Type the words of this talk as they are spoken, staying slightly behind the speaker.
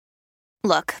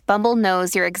Look, Bumble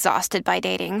knows you're exhausted by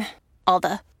dating. All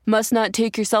the must not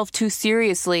take yourself too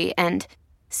seriously and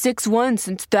 6'1"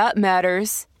 since that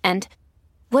matters. And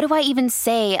what do I even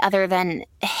say other than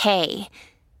hey?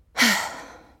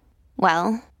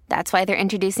 Well, that's why they're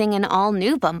introducing an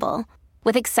all-new Bumble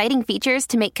with exciting features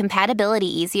to make compatibility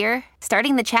easier,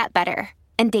 starting the chat better,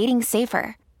 and dating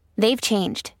safer. They've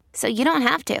changed, so you don't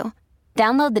have to.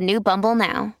 Download the new Bumble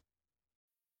now.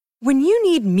 When you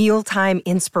need mealtime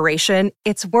inspiration,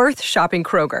 it's worth shopping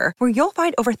Kroger, where you'll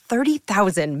find over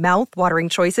 30,000 mouth-watering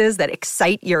choices that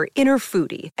excite your inner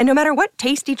foodie. And no matter what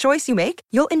tasty choice you make,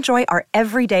 you'll enjoy our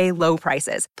everyday low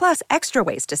prices, plus extra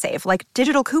ways to save, like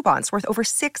digital coupons worth over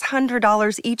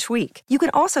 $600 each week. You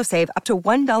can also save up to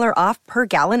 $1 off per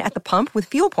gallon at the pump with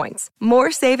fuel points.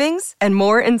 More savings and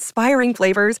more inspiring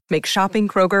flavors make shopping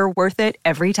Kroger worth it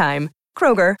every time.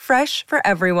 Kroger, fresh for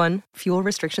everyone. Fuel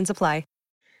restrictions apply.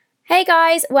 Hey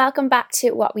guys, welcome back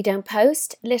to What We Don't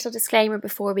Post. Little disclaimer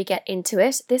before we get into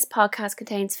it. This podcast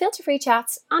contains filter-free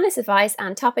chats, honest advice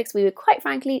and topics we would quite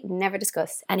frankly never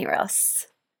discuss anywhere else.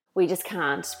 We just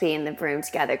can't be in the room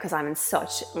together because I'm in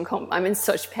such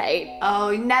pain.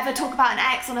 Oh, never talk about an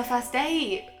ex on a first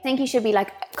date. I think you should be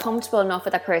like comfortable enough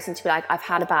with that person to be like, I've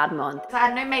had a bad month. I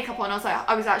had no makeup on.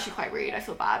 I was actually quite rude. I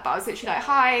feel bad, but I was literally like,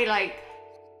 hi, like...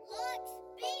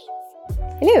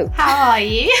 Hello. How are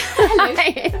you? Hello.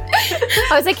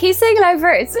 I was like, he's saying hello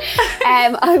first.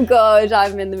 I'm good.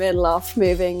 I'm in the middle of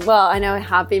moving. Well, I know I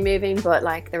have been moving, but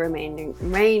like the remaining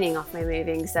of my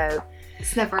moving, so...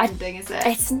 It's never ending, is it?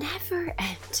 It's never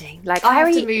ending. Like I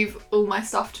have to move all my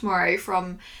stuff tomorrow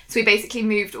so we basically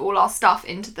moved all our stuff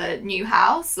into the new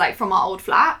house, like from our old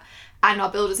flat. And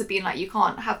our builders have been like, you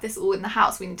can't have this all in the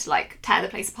house. We need to like tear the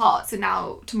place apart. So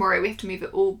now tomorrow we have to move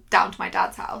it all down to my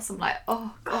dad's house. I'm like,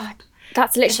 oh God.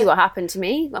 That's literally what happened to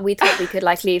me. We thought we could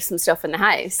like leave some stuff in the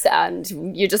house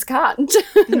and you just can't.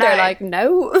 No. They're like,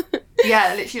 no.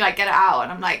 Yeah, literally like get it out.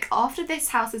 And I'm like, after this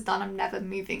house is done, I'm never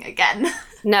moving again.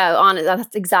 No, honestly,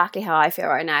 that's exactly how I feel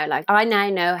right now. Like I now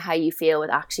know how you feel with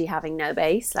actually having no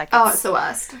base. Like it's the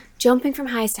worst. Jumping from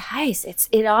house to house,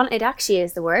 it actually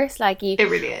is the worst. Like it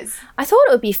really is. I thought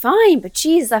it would be fine, but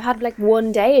Jesus, I've had like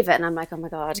one day of it and I'm like, oh my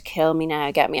God, kill me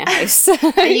now, get me a house.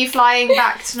 Are you flying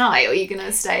back tonight or are you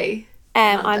gonna stay?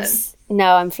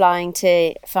 I'm flying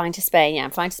to Spain. Yeah,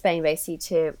 I'm flying to Spain basically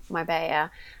to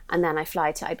Marbella, and then I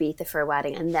fly to Ibiza for a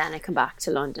wedding, and then I come back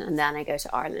to London, and then I go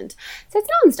to Ireland. So it's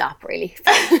non-stop, really.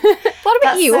 What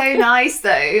about you? That's so nice, though.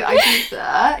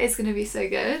 Ibiza is going to be so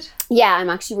good. Yeah, I'm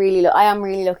actually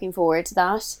really looking forward to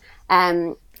that. Have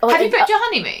you booked your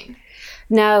honeymoon?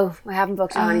 No, I haven't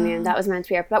booked a honeymoon. That was meant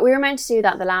to be but we were meant to do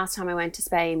that the last time I went to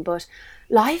Spain, but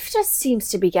life just seems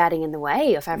to be getting in the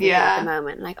way of everything at the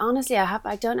moment. Like honestly,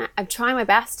 I'm trying my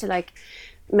best to like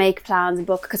make plans and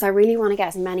book because I really want to get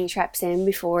as many trips in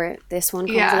before this one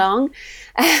comes along.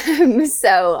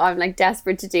 So I'm like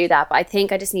desperate to do that, but I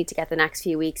think I just need to get the next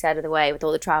few weeks out of the way with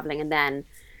all the traveling and then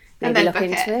maybe look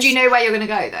into it. Do you know where you're going to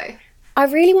go though? I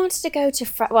really wanted to go to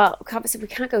obviously we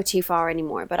can't go too far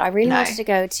anymore, but I really wanted to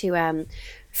go to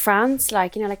France,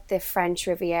 like, you know, like the French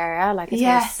Riviera, like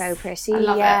it's so pretty. I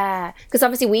love it. Because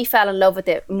obviously we fell in love with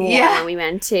it more when we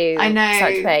went to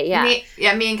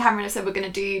Saint-Tropez. Me and Cameron have said we're going to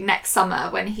do next summer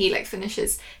when he like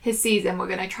finishes his season, we're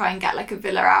going to try and get like a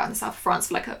villa out in the south of France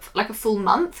for like a full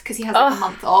month because he has like a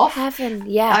month off. Heaven,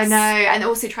 yes. I know, and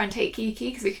also try and take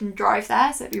Kiki because we can drive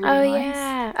there, so it'd be really nice.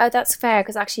 Yeah. That's fair,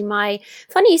 because actually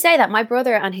funny you say that, my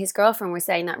brother and his girlfriend were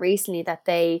saying that recently, that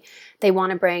they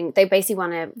basically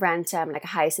want to rent like a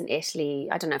house in Italy.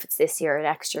 I don't know if it's this year or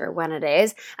next year or when it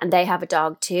is, and they have a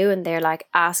dog too, and they're like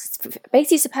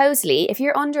basically supposedly if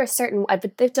you're under a certain, if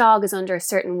the dog is under a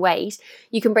certain weight,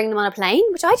 you can bring them on a plane,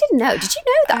 which I didn't know. Did you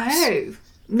know that? Oh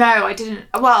no, I didn't.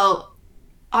 Well,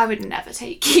 I would never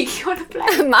take Kiki on a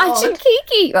plane. Imagine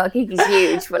Kiki. Well, Kiki's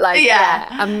huge, but like,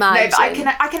 imagine. No,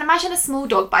 but I can imagine a small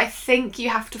dog, but I think you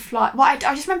have to fly. Well, I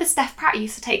just remember Steph Pratt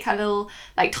used to take her little,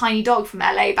 like, tiny dog from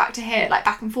LA back to here, like,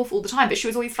 back and forth all the time, but she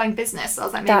was always flying business. So I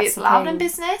was like, maybe it's allowed in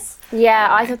business. Yeah,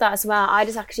 I thought that as well. I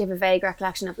just actually have a vague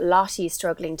recollection of Lottie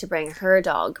struggling to bring her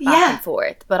dog back and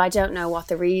forth, but I don't know what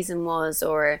the reason was,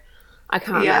 or I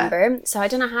can't remember. So I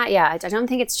don't know how, I don't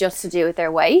think it's just to do with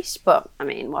their weight, but I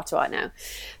mean, what do I know?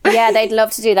 But yeah, they'd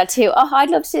love to do that too. Oh, I'd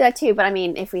love to do that too. But I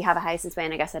mean, if we have a house in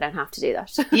Spain, I guess I don't have to do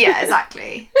that. Yeah,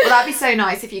 exactly. Well, that'd be so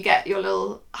nice if you get your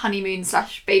little honeymoon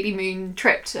 / baby moon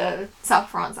trip to South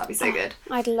France. That'd be so good.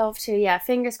 I'd love to. Yeah,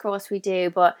 fingers crossed we do.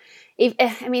 But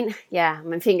I mean, yeah,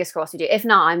 my fingers crossed we do. If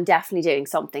not, I'm definitely doing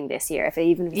something this year.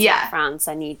 Even if it's in France,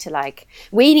 I need to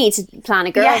we need to plan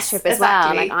a girls trip as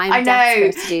well. Like I'm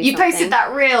desperate to do you something. posted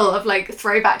that reel of like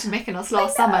throwback to Mykonos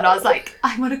last summer, and I was like,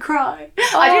 I'm gonna cry.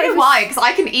 I don't know why, because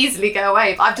I can easily go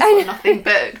away, but I've just got nothing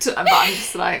booked. But I'm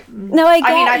just like, no, I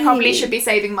mean, I probably should be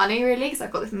saving money really, because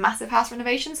I've got this massive house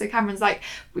renovation. So Cameron's like,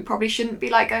 we probably shouldn't be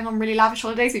like going on really lavish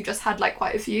holidays. We've just had like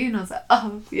quite a few, and I was like,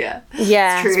 oh yeah,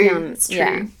 yeah, it's true. It's true.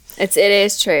 Yeah. It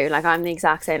is true. Like I'm the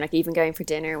exact same. Like even going for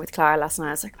dinner with Clara last night,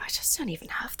 I was like, I just don't even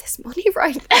have this money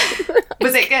right now.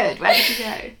 Was it good? Where did you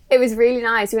go? It was really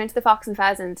nice. We went to the Fox and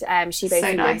Pheasant. She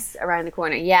basically nice. lives around the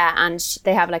corner. Yeah, and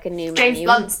they have like a new James menu.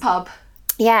 Blunt's pub.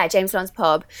 Yeah, James Blunt's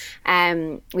pub.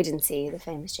 We didn't see the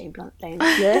famous James Blunt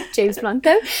though. James Blunt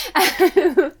though.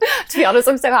 To be honest,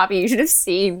 I'm so happy. You should have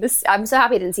seen this. I'm so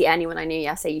happy I didn't see anyone I knew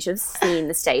yesterday. You should have seen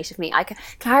the state of me.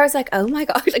 Clara's like, oh my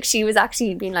God. Like she was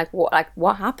actually being like,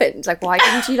 what happened? Like, why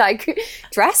didn't you like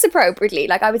dress appropriately?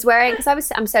 Like I was wearing,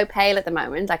 because I'm so pale at the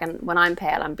moment. Like when I'm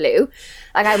pale, I'm blue.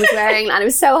 Like I was wearing, and it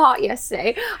was so hot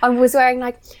yesterday. I was wearing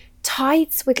like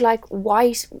tights with like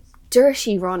white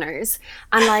dirty runners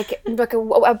and like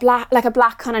a black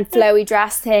kind of flowy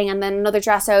dress thing, and then another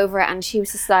dress over it, and she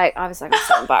was just like, I was like, I'm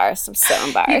so embarrassed.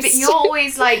 Yeah, but you're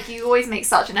always like, you always make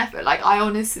such an effort. Like I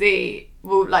honestly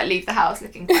will like leave the house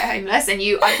looking quite homeless, and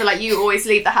I feel like you always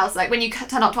leave the house like, when you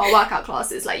turn up to our workout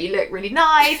classes, like you look really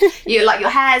nice, you like,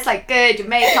 your hair's like good, your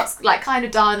makeup's like kind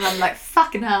of done, and I'm like,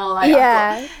 fucking hell, like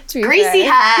yeah, I've got greasy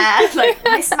hair, like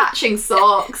mismatching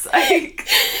socks, like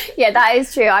yeah, that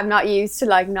is true. I'm not used to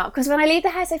like not, because when I leave the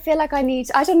house I feel like I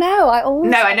need, I don't know, I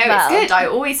always it's good. I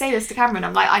always say this to Cameron,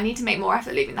 I'm like, I need to make more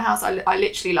effort leaving the house. I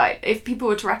literally like, if people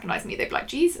were to recognise me, they'd be like,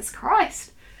 Jesus Christ.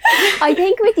 I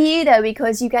think with you though,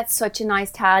 because you get such a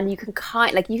nice tan, you can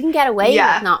you can get away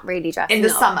with not really dressing in the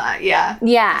up. Summer. Yeah,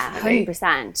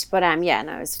 100%. But I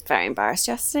was very embarrassed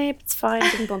yesterday, but it's fine.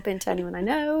 Didn't bump into anyone I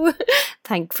know,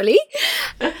 thankfully.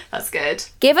 That's good.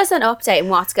 Give us an update on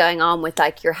what's going on with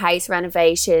like your house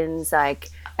renovations, like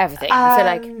everything. I feel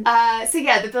like so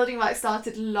yeah, the building work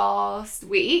started last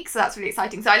week, so that's really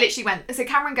exciting. So I literally went, so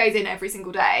Cameron goes in every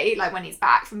single day, like when he's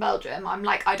back from Belgium. I'm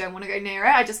like, I don't want to go near it,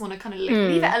 I just want to kind of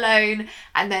leave it alone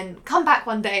and then come back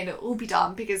one day and it'll all be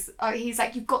done, because he's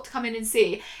like, you've got to come in and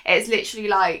see. It's literally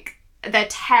like they're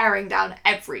tearing down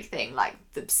everything, like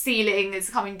the ceiling is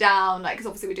coming down, like because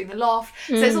obviously we're doing the loft,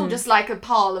 so it's all just like a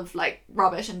pile of like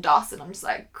rubbish and dust, and I'm just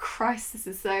like, Christ, this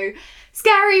is so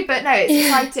scary, but no, it's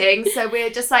exciting. So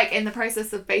we're just like in the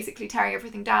process of basically tearing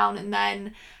everything down, and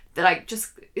then they're like,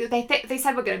 just they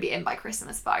said we're going to be in by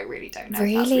Christmas, but I really don't know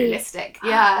if that's realistic.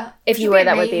 Yeah, if you were,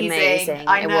 that would be amazing.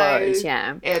 I know. It would,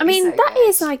 yeah. I mean, so that good.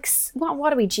 is like,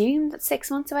 what are we, June? That's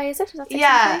 6 months away, is it? Is that 6 months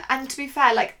away? And to be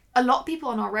fair, like a lot of people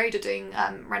on our road are doing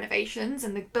renovations,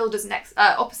 and the builders next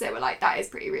opposite were like, that is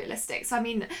pretty realistic. So I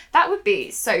mean, that would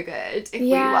be so good if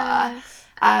we were.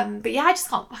 But yeah, I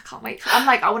can't wait. I'm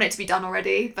like, I want it to be done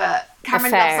already, but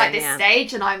Cameron loves like this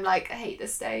stage, and I'm like, I hate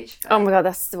this stage. But... Oh my God,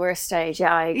 that's the worst stage.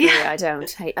 Yeah, I agree. Yeah. I don't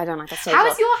like that stage. How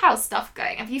is your house stuff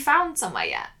going? Have you found somewhere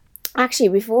yet? Actually,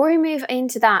 before we move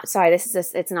into that, sorry,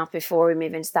 it's not before we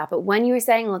move into that, but when you were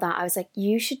saying all that, I was like,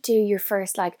 you should do your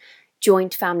first like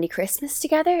joint family Christmas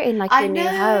together in like your new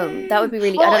home. That would be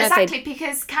really. Well, I don't know exactly,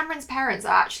 because Cameron's parents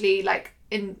are actually like,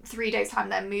 in 3 days time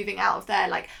they're moving out of their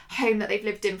like home that they've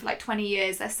lived in for like 20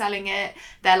 years. They're selling it,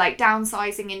 they're like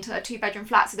downsizing into a 2-bedroom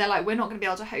flat, so they're like, we're not going to be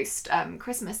able to host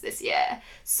Christmas this year,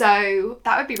 so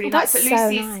that would be really nice. But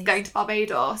Lucy's going to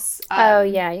Barbados.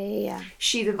 Yeah.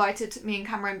 She's invited me and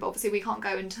Cameron, but obviously we can't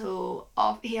go until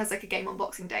he has like a game on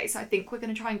Boxing Day, so I think we're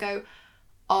going to try and go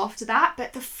after that.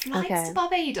 But the flights to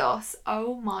Barbados,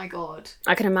 oh my God,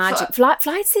 I can imagine.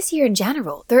 Flights this year in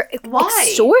general, they're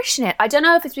extortionate. I don't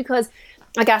know if it's because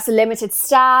I guess limited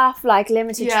staff, like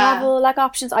limited travel, like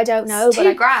options. I don't know. It's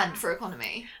 $2,000 for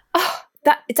economy. Oh,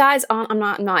 that is on. I'm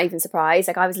not even surprised.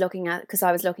 Like I was looking at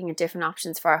different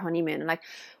options for our honeymoon, and like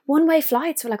one-way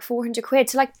flights were like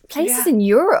 £400 to like places in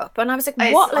Europe, and I was like,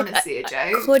 what? It's honestly a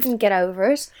joke. I couldn't get over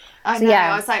it. I know.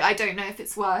 I was like, I don't know if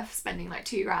it's worth spending like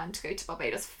 $2,000 to go to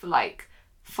Barbados for like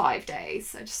 5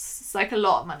 days. It's like a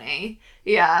lot of money.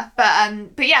 Yeah,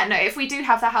 but yeah, no, if we do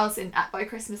have the house by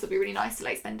Christmas, it'll be really nice to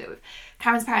like spend it with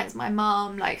Cameron's parents, my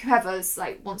mum, like whoever's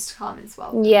like wants to come as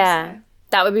well. Yeah, so.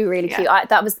 That would be really cute.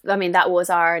 That was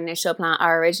our initial plan,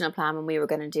 our original plan when we were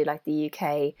going to do like the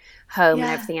UK home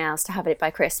and everything else, to have it by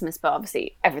Christmas, but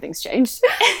obviously everything's changed.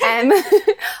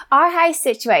 Our house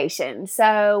situation.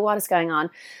 So what is going on?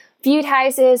 Viewed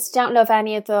houses, don't love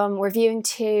any of them. We're viewing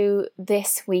 2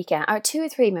 this weekend, or 2 or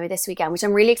 3 maybe this weekend, which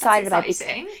I'm really excited about.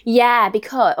 Exciting.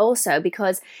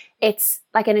 Because it's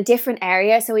like in a different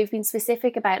area. So we've been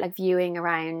specific about like viewing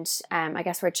around, I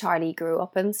guess, where Charlie grew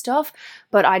up and stuff.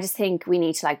 But I just think we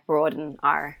need to like broaden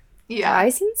our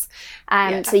horizons.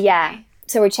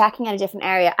 So we're checking out a different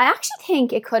area. I actually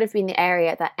think it could have been the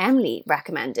area that Emily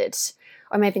recommended.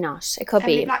 Or maybe not. It could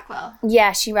Emily be. Blackwell?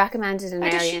 Yeah, she recommended an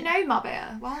area. Does she know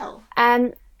Marbella well?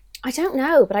 I don't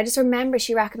know, but I just remember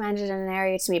she recommended an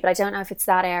area to me, but I don't know if it's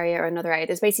that area or another area.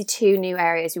 There's basically 2 new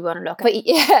areas we want to look at. But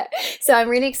yeah, so I'm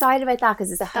really excited about that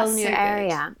because it's a whole new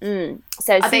area.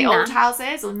 So are they old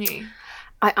houses or new?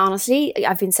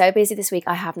 I've been so busy this week,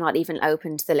 I have not even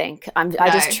opened the link. I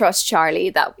just trust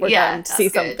Charlie that we're going to see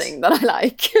something that I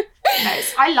like. No,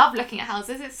 I love looking at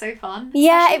houses. It's so fun.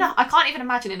 Yeah. I can't even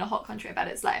imagine in a hot country. I bet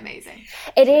it's like amazing.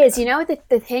 It is. You know,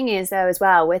 the thing is though as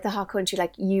well with the hot country,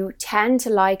 like you tend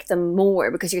to like them more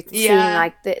because you're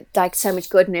seeing like so much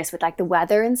goodness with like the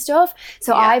weather and stuff.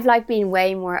 So I've like been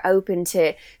way more open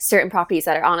to certain properties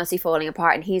that are honestly falling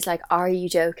apart. And he's like, "Are you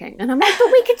joking?" And I'm like,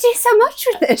 "But we could do so much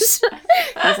with this."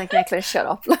 I was like, "Nicholas, shut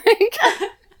up!" Like.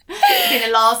 I think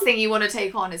the last thing you want to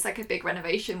take on is like a big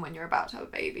renovation when you're about to have a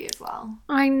baby as well.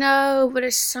 I know, but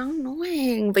it's so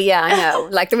annoying. But yeah, I know.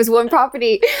 Like there was one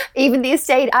property, even the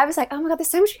estate, I was like, "Oh my God, there's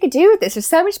so much we could do with this. There's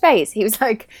so much space." He was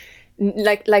like,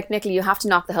 Nicola, you have to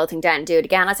knock the whole thing down and do it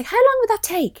again. I was like, "How long would that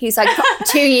take?" He's like,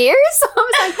 2 years? I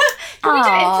was like, "Can we do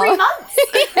it in 3 months?"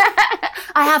 Yeah,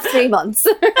 I have 3 months.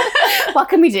 What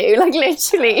can we do? Like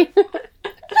literally.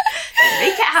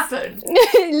 Make it happen.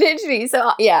 Literally.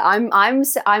 So yeah,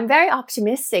 I'm very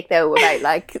optimistic though about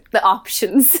like the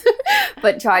options.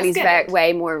 But Charlie's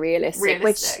way more realistic,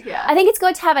 which I think it's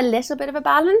good to have a little bit of a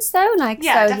balance though. Like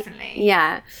definitely.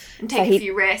 Yeah. And take a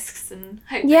few risks and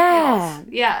hope they pay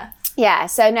off. Yeah,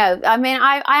 so no, I mean,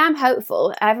 I am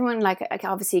hopeful. Everyone like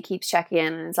obviously keeps checking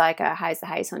in and it's like, how's the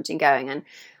house hunting going? And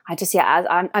I just,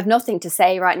 I've nothing to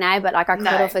say right now, but like our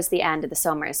cutoff is the end of the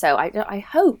summer. So I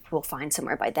hope we'll find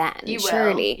somewhere by then. You will.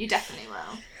 Surely. You definitely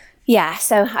will. Yeah,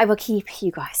 so I will keep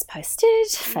you guys posted.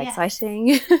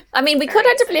 Exciting. I mean, we could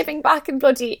end up living back in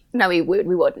bloody... No, we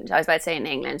wouldn't. I was about to say in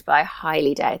England, but I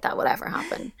highly doubt that would ever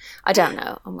happen. I don't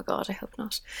know. Oh my God, I hope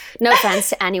not. No offense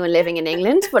to anyone living in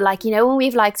England, but like, you know, when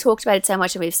we've like talked about it so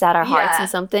much and we've set our hearts on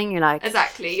something, you're like...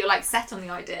 Exactly. You're like set on the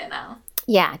idea now.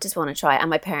 Yeah, I just want to try it. And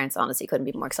my parents honestly couldn't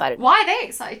be more excited. Why are they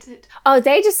excited? Oh,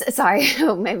 they just... Sorry.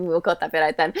 Maybe we'll cut that bit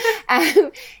out then.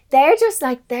 They're just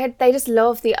like... They just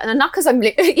love the... And not because I'm...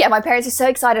 Yeah, my parents are so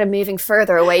excited I'm moving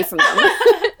further away from them.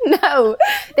 No.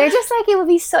 They're just like, it would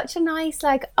be such a nice...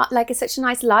 Like it's such a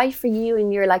nice life for you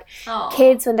and your like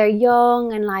kids when they're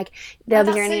young and like they'll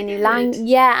be learning a new language.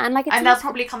 Yeah, and like... And they'll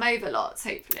probably come over lots,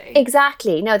 hopefully.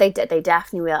 Exactly. No, they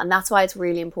definitely will. And that's why it's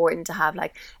really important to have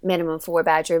like minimum 4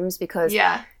 bedrooms because...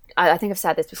 Yeah. I think I've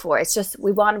said this before. It's just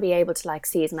we want to be able to like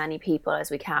see as many people as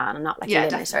we can and not like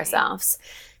limit ourselves.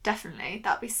 Definitely.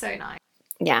 That'd be so nice.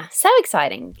 Yeah, so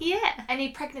exciting. Yeah. Any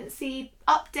pregnancy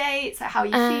updates? Like, how are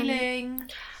you feeling?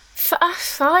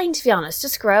 Fine, to be honest.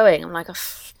 Just growing. I'm like,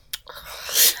 that's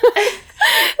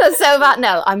so bad.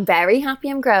 No, I'm very happy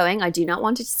I'm growing. I do not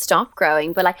want it to stop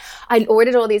growing. But like, I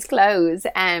ordered all these clothes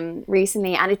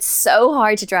recently, and it's so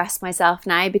hard to dress myself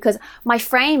now because my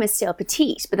frame is still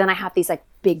petite, but then I have these like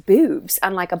big boobs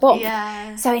and like a bump.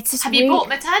 Yeah. So it's just Have you bought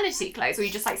maternity clothes, or are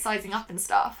you just like sizing up and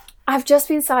stuff? I've just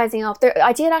been sizing up.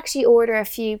 I did actually order a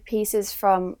few pieces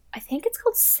from, I think it's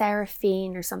called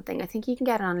Seraphine or something. I think you can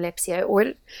get it on Lipsy. I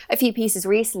ordered a few pieces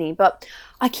recently, but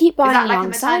I keep buying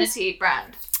long size. Is that like a maternity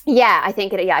brand? Yeah, I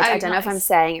think it. Yeah, I don't know if I'm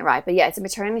saying it right, but yeah, it's a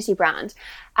maternity brand,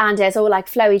 and it's all like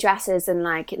flowy dresses and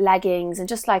like leggings and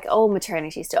just like all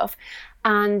maternity stuff.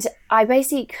 And I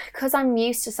basically, because I'm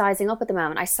used to sizing up at the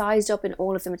moment, I sized up in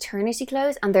all of the maternity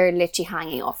clothes, and they're literally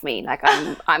hanging off me. Like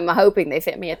I'm hoping they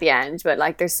fit me at the end, but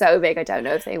like they're so big, I don't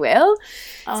know if they will.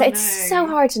 So it's so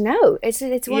hard to know. It's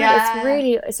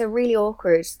a really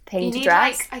awkward thing to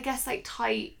dress. Like, I guess like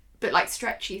tight but like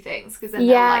stretchy things because then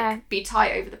they'll like be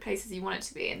tight over the places you want it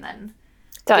to be, and then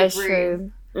that is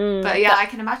true. But yeah, I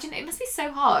can imagine it must be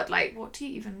so hard. Like, what do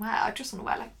you even wear? I just want to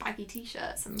wear like baggy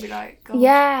t-shirts and be like, God.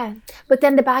 Yeah, but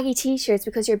then the baggy t-shirts,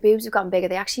 because your boobs have gotten bigger,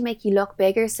 they actually make you look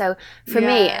bigger. So for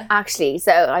me, actually,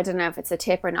 so I don't know if it's a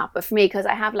tip or not, but for me, because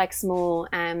I have like small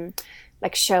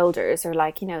like shoulders or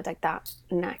like, you know, like that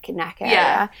neck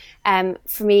area.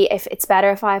 For me, if it's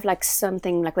better if I have like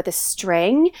something like with a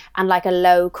string and like a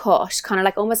low cut, kind of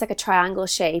like almost like a triangle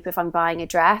shape if I'm buying a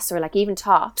dress or like even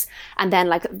tops, and then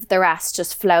like the rest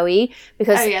just flowy,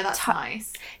 because that's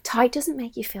nice. Tight doesn't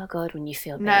make you feel good when you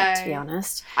feel big, to be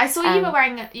honest. I saw you were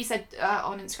wearing, you said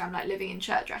on Instagram, like living in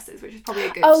shirt dresses, which is probably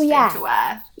a good thing to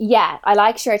wear. Yeah, I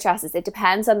like shirt dresses. It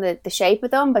depends on the shape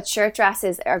of them, but shirt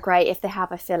dresses are great if they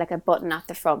have, I feel like, a button button at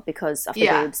the front because of the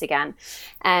boobs again.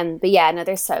 But yeah, no,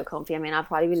 they're so comfy. I mean, I'll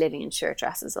probably be living in shirt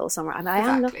dresses all summer. And I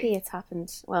am lucky it's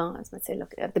happened. Well, I was going to say,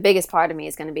 look, the biggest part of me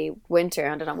is going to be winter.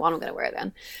 I don't know what I'm going to wear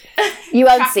then. You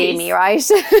won't see me, right?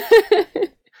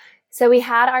 So we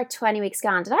had our 20-week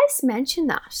scan. Did I mention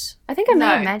that? I think I may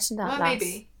have mentioned that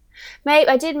maybe. Maybe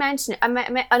I did mention it.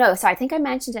 I think I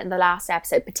mentioned it in the last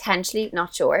episode, potentially,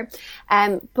 not sure.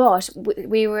 But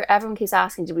everyone keeps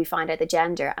asking, did we find out the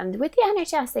gender? And with the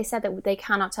NHS, they said that they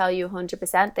cannot tell you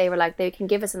 100%. They were like, they can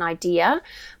give us an idea,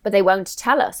 but they won't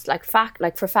tell us, like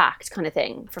for fact kind of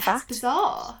thing. That's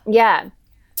bizarre. Yeah.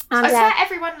 And, I swear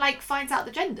everyone like finds out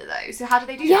the gender though. So how do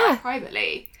they do that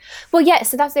privately? Well, yeah.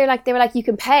 So they were like, you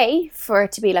can pay for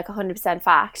it to be like 100%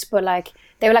 fact, but like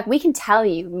they were like, we can tell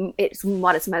you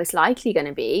what it's most likely going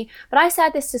to be. But I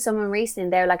said this to someone recently,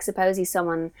 and they were like, supposedly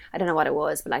someone, I don't know what it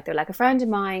was, but like they're like, a friend of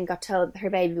mine got told her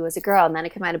baby was a girl, and then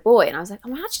it came out a boy, and I was like,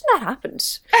 imagine that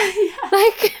happened.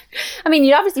 Like, I mean,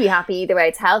 you'd obviously be happy either way,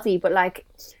 it's healthy, but like,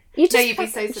 you'd be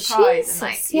so surprised. Jesus,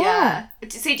 and like, yeah.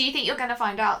 So do you think you're going to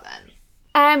find out then?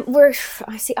 I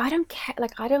don't care.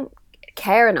 Like, I don't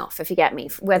care enough, if you get me,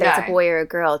 whether it's a boy or a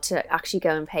girl, to actually go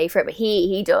and pay for it. But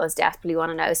he does desperately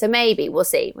want to know. So maybe we'll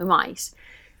see. We might.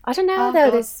 I don't know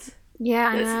though. That's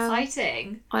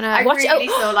exciting. I know. I really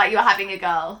feel like you're having a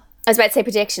girl. I was about to say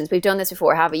predictions. We've done this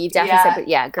before, haven't we? You've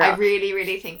definitely said, girl. I really,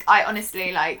 really think. I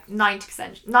honestly like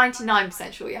 90%,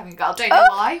 99% sure you're having a girl. Don't know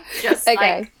why. Just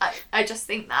like I just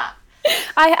think that.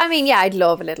 I mean, yeah, I'd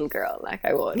love a little girl, like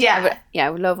I would. Yeah. I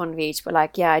would love one of each, but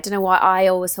like, yeah, I don't know why I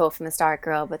always thought from the start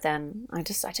girl, but then you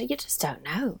just don't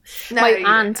know. No, my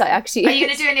aunt, I actually. Are you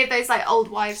going to do any of those like old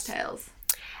wives' tales?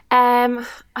 I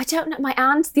don't know. My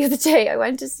aunt, the other day, I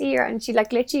went to see her, and she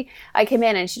like literally, I came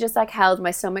in and she just like held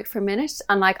my stomach for a minute,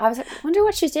 and like I was like, I wonder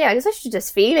what she's doing. I was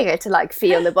just feeling it to like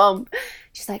feel the bump.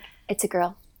 She's like, it's a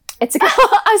girl. It's a girl.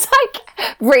 I was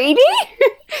like, really?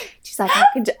 She's like,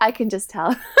 I can just tell. I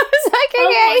was like, okay.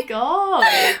 Oh my god.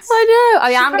 I know.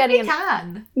 I am getting.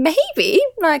 Can. Maybe.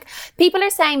 Like, people are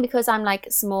saying because I'm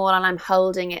like small and I'm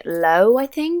holding it low, I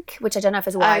think, which I don't know if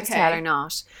it's a wives' tale or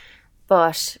not.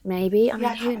 But maybe. I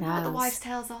mean, who knows? What the wives'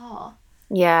 tales are.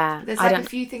 Yeah. There's like a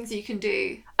few things you can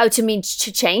do. Oh, to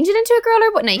change it into a girl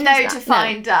or what? No, to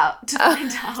find out.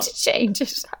 To change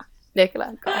it.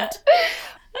 Nicola, God.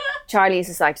 Charlie is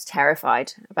just like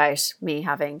terrified about me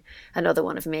having another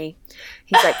one of me.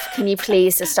 He's like, can you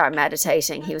please just start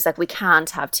meditating? He was like, we can't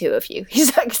have two of you.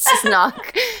 He's like, it's just not,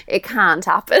 it can't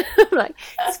happen. I'm like,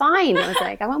 it's fine. I was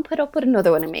like, I won't put up with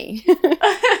another one of me.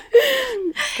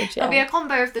 It'll be a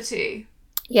combo of the two.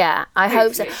 Yeah, I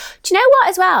hope so. Do you know what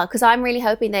as well? Because I'm really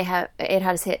hoping it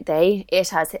has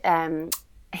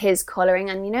his colouring.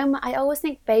 And you know, I always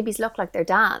think babies look like their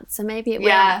dads. So maybe it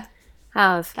will.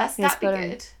 Have that'd be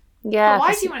good. Yeah. But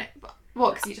why do you want it?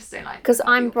 What? Because you just don't like. Because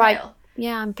I'm bright. Pale.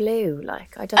 Yeah, I'm blue.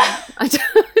 Like I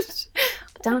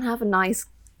don't have a nice.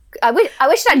 I wish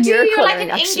I had your colour. Like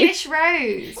an English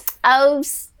rose. Oh,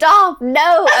 stop!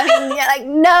 No, I mean, like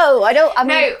no, I don't.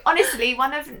 No, honestly,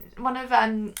 one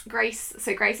of Grace.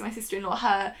 So Grace, my sister-in-law,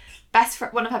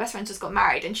 one of her best friends just got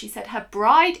married, and she said her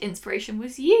bride inspiration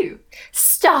was you.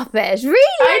 Stop it! Really?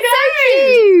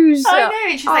 I know. So cute. I know.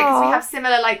 And she's like, because we have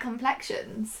similar like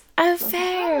complexions. Oh,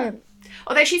 fair. Like,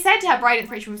 although she said her bride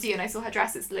inspiration was you, and I saw her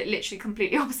dress; it's literally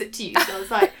completely opposite to you. So I was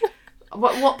like,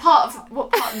 what part of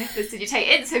Nicholas did you take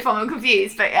it so far? I'm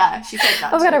confused. But yeah, she said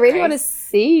that. Oh my god, I really want to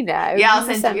see now. Yeah,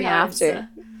 I'll send you after.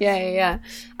 Yeah.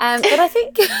 But I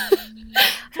think.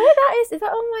 Is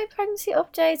that all my pregnancy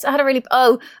updates? I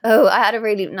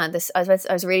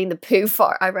was reading the poo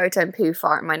fart. I wrote down poo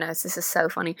fart in my notes. This is so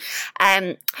funny.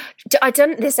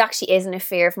 This actually isn't a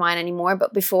fear of mine anymore,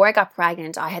 but before I got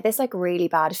pregnant, I had this like really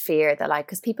bad fear that like,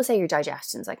 because people say your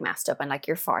digestion's like messed up and like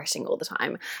you're farting all the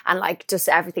time and like just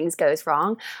everything goes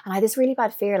wrong, and I had this really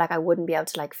bad fear like I wouldn't be able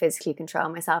to like physically control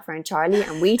myself around Charlie,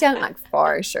 and we don't like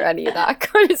fart or any of that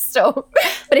kind of stuff,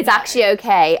 but it's actually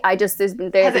okay.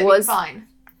 There was fine.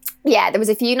 Yeah, there was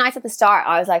a few nights at the start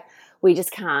I was like, we just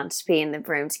can't be in the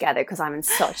room together because I'm in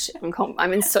such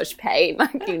pain.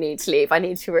 Like, you need to leave. I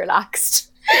need to be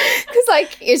relaxed. Because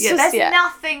like it's just there's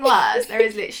nothing worse. There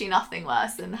is literally nothing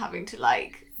worse than having to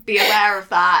like be aware of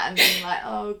that and being like,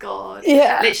 oh god.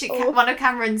 Yeah. Literally, one of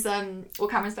Cameron's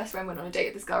Cameron's best friend went on a date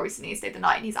with this girl recently. He stayed the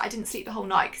night, and he's like, I didn't sleep the whole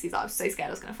night because he's like, I was so scared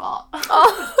I was gonna fart.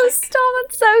 Oh, like, stop!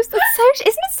 Isn't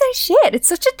it so shit? It's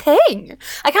such a thing.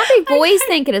 I can't believe boys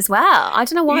think it as well. I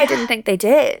don't know why I didn't think they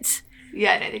did.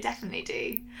 Yeah, no, they definitely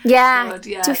do. Yeah. God,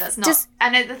 yeah, that's not.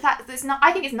 And the fact that's not.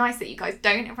 I think it's nice that you guys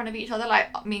don't in front of each other.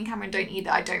 Like me and Cameron don't either.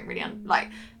 I don't really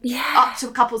up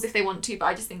to couples if they want to, but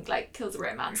I just think like kills the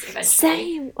romance eventually.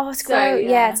 Same. Oh, it's gross.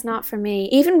 Yeah, it's not for me.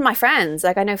 Even my friends.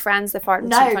 Like I know friends that fart in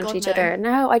front of each other.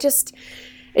 No, I just.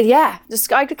 Yeah,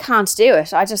 just I can't do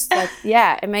it. I just like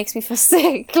it makes me feel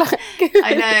sick. Like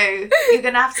I know you're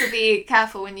gonna have to be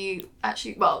careful when you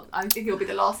actually. Well, I think it'll be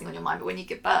the last thing on your mind, but when you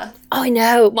give birth. Oh, I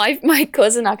know. My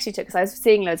cousin actually took. Because I was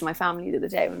seeing loads of my family the other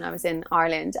day when I was in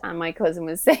Ireland, and my cousin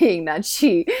was saying that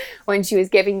when she was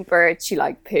giving birth, she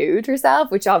like pooed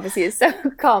herself, which obviously is so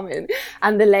common.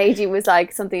 And the lady was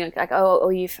like something like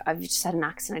I've just had an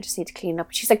accident. I just need to clean up.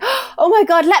 She's like, oh my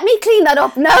God, let me clean that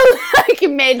up. No, like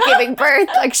mid giving birth.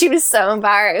 Like she was so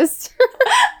embarrassed.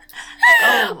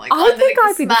 Oh my God! I think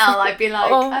I'd be I'd be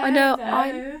like, oh, I know.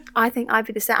 I think I'd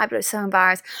be the same. I'd be so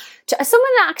embarrassed. Someone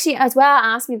actually as well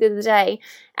asked me the other day,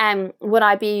 would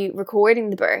I be recording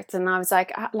the birth? And I was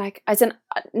like as in,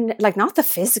 like not the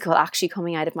physical actually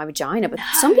coming out of my vagina, but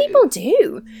some people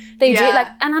do. They do like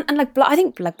and like I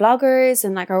think like bloggers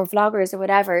and like or vloggers or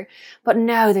whatever. But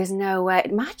no, there's no way.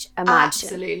 Imagine.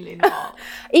 Absolutely not.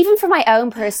 Even for my own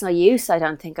personal use, I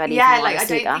don't think I'd even want to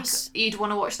see that. I don't think you'd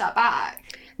want to watch that back.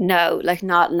 No, like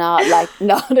not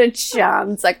a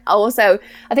chance. Like also,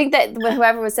 I think that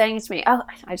whoever was saying it to me, I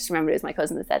just remember it was my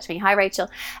cousin that said to me, "Hi Rachel."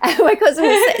 My cousin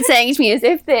was saying it to me as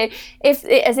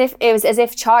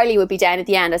if Charlie would be down at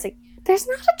the end. I was like, "There's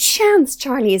not a chance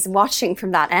Charlie is watching from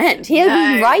that end. He'll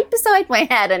be right beside my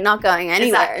head and not going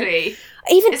anywhere." Exactly.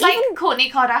 It's like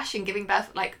Kourtney Kardashian giving birth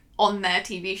like on their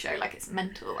TV show, like it's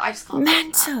mental. I just can't.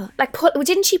 Mental. Like,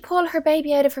 didn't she pull her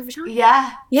baby out of her vagina?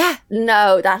 Yeah. Yeah.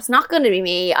 No, that's not going to be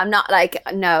me. I'm not like,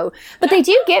 no. But they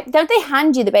do don't they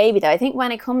hand you the baby though? I think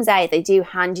when it comes out, they do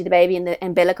hand you the baby and the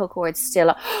umbilical cord's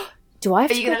still. Do I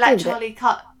have to? Are you going to let Charlie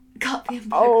cut the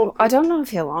umbilical cord? I don't know if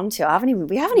he'll want to.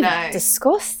 We haven't even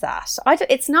discussed that.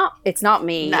 It's not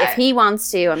me. No. If he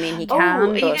wants to, I mean, he can.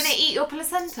 Are you going to eat your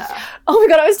placenta? Oh my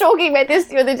God, I was talking about this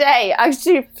the other day.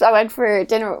 Actually, I went for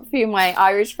dinner with a few of my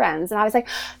Irish friends and I was like,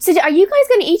 so are you guys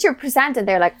going to eat your placenta? And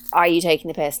they're like, are you taking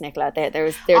the piss, Nicola? I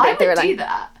would do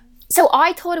that. So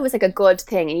I thought it was like a good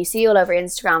thing, and you see all over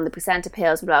Instagram the placenta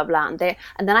pills, blah blah, and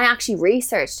then I actually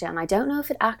researched it, and I don't know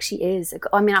if it actually is.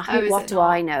 I mean, what do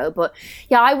I know? But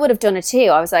yeah, I would have done it too.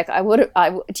 I was like,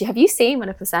 have you seen what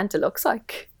a placenta looks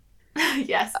like?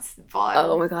 Yes, it's vile.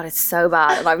 Oh my God, it's so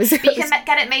bad. And but you can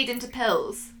get it made into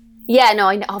pills. Yeah, no,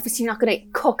 I know. Obviously you're not going to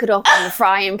cook it up in the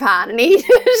frying pan and eat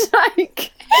it.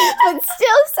 Like, but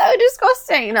still so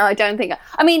disgusting. No, I don't think.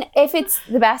 I mean, if it's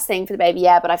the best thing for the baby,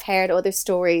 yeah. But I've heard other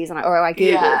stories, I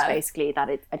googled basically that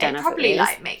I don't know. It probably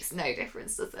like makes no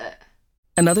difference, does it?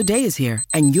 Another day is here,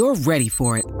 and you're ready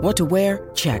for it. What to wear?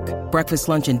 Check. Breakfast,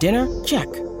 lunch, and dinner?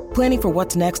 Check. Planning for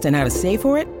what's next and how to save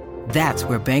for it? That's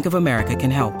where Bank of America can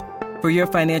help. For your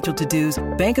financial to-dos,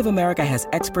 Bank of America has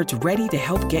experts ready to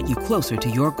help get you closer to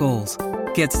your goals.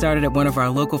 Get started at one of our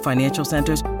local financial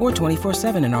centers or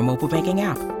 24/7 in our mobile banking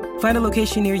app. Find a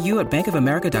location near you at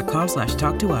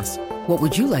bankofamerica.com/talktous. What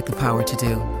would you like the power to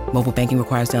do? Mobile banking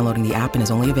requires downloading the app and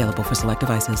is only available for select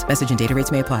devices. Message and data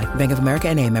rates may apply. Bank of America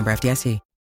N.A., member FDIC.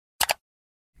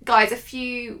 Guys,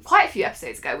 quite a few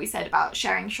episodes ago, we said about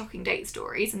sharing shocking date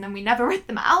stories, and then we never read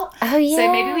them out. Oh, yeah.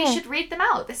 So maybe we should read them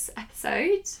out this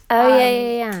episode. Oh,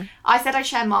 yeah. I said I'd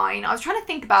share mine. I was trying to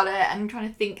think about it and trying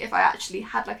to think if I actually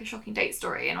had like a shocking date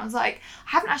story. And I was like,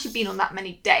 I haven't actually been on that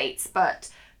many dates, but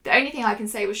the only thing I can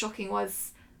say was shocking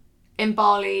was in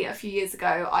Bali a few years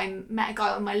ago. I met a guy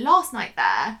on my last night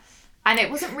there. And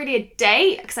it wasn't really a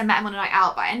date because I met him on a night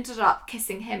out, but I ended up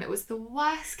kissing him. It was the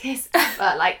worst kiss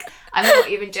ever. Like, I'm not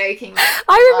even joking. Like,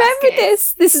 I remember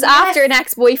this. This is after an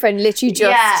ex-boyfriend literally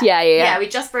just... Yeah, we'd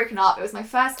just broken up. It was my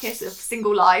first kiss of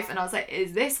single life. And I was like,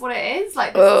 is this what it is?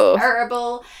 Like, this is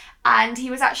terrible. And he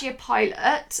was actually a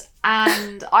pilot.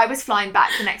 And I was flying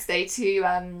back the next day to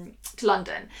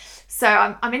London. So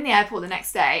I'm in the airport the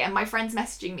next day and my friend's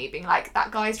messaging me being like, that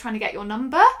guy's trying to get your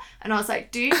number. And I was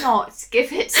like, do not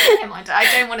give it to him. I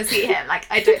don't want to see him. Like,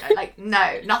 I don't know. Like,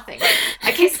 no, nothing. Like,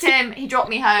 I kissed him. He dropped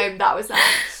me home. That was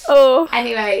that. Oh.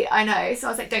 Anyway, I know. So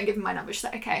I was like, don't give him my number. She's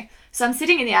like, okay. So I'm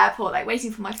sitting in the airport, like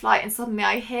waiting for my flight. And suddenly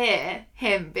I hear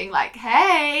him being like,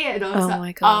 hey. And I was like,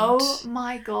 my God. Oh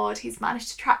my God. He's managed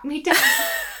to track me down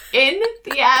in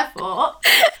the airport.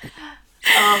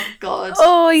 Oh God!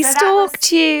 Oh, he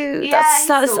stalked you. Yeah,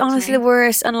 that's honestly the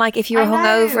worst. And like, if you were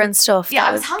hungover and stuff. Yeah,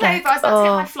 I was hungover. I was about to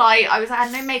get my flight. I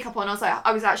had no makeup on.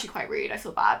 I was actually quite rude. I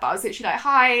feel bad, but I was literally like,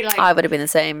 "Hi." Like, I would have been the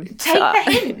same. Take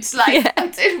the hint. Like, I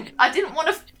didn't want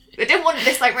to I didn't want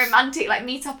this like romantic like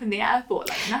meet up in the airport.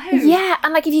 Like, no. Yeah,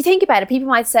 and like if you think about it, people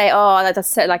might say, "Oh, that's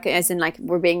so, like as in like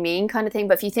we're being mean," kind of thing.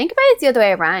 But if you think about it the other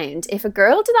way around, if a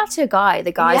girl did that to a guy,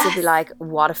 the guys would be like,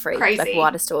 "What a freak! Crazy. Like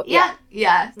what a story!"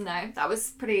 Yeah. No, that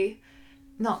was pretty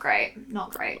not great.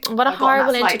 What a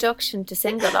horrible introduction to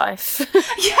single life.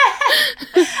 Yeah,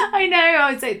 I know.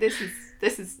 I would say this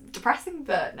is depressing,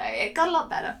 but no, it got a lot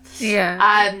better.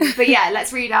 Yeah. But yeah,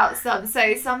 let's read out some.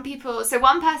 So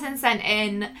one person sent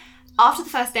in, after the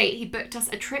first date, he booked us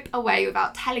a trip away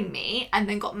without telling me and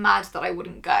then got mad that I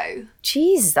wouldn't go.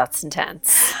 Jeez, that's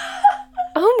intense.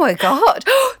 Oh my God.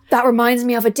 That reminds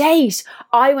me of a date.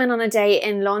 I went on a date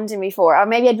in London before, or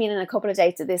maybe I'd been in a couple of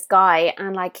dates with this guy,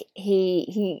 and like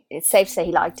he it's safe to say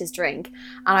he liked his drink.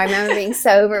 And I remember being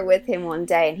sober with him one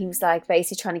day, and he was like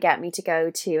basically trying to get me to go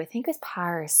to, I think it was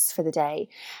Paris for the day.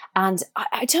 And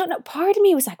I don't know, part of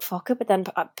me was like, fuck it, but then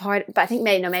but I think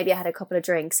maybe I had a couple of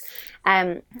drinks.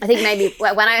 I think maybe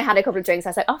when I had a couple of drinks, I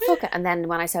was like, oh, fuck it. And then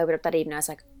when I sobered up that evening, I was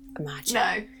like, imagine.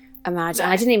 No. And I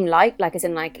didn't even like as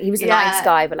in like, he was a nice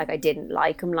guy, but like I didn't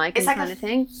like him it's like kind of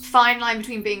thing. Fine line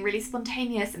between being really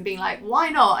spontaneous and being like, why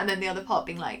not? And then the other part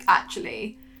being like,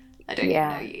 actually, I don't even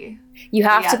know you. You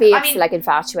have to be like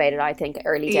infatuated, I think,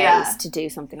 early days to do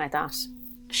something like that.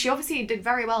 She obviously did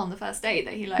very well on the first date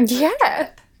that he liked. Yeah.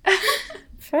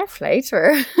 Fair play to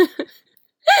her.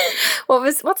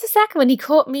 What's the second one? He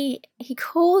called me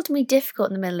difficult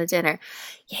in the middle of dinner.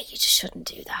 Yeah, you just shouldn't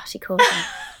do that. He called me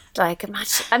like,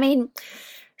 imagine, I mean,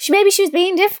 maybe she was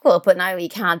being difficult, but no, you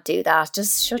can't do that.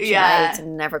 Just shut your mouth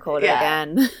and never call her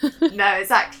again. No,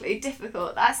 exactly.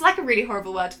 Difficult. That's like a really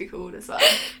horrible word to be called as well.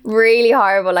 Really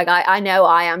horrible. Like I know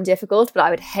I am difficult, but I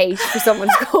would hate for someone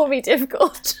to call me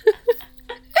difficult.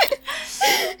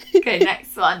 Okay,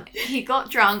 next one. He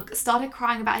got drunk, started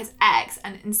crying about his ex,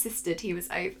 and insisting he was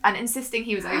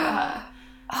over her.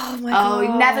 Oh my God.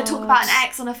 Oh, never talk about an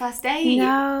ex on a first date.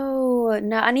 No.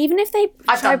 And even if they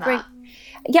I've done that.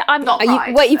 Yeah, I'm not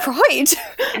cried. You cried?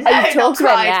 No, you talked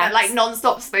about an ex? But like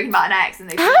non-stop spoken about an ex, and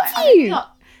they have you?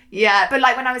 Yeah, but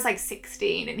like when I was like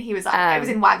 16 and he was like, I was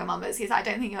in Wagamama's, he's like,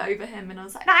 I don't think you're over him. And I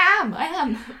was like, no, I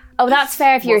am. Oh, that's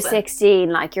fair if you're 16.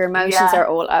 Like your emotions are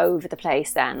all over the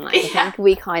place then. Like I think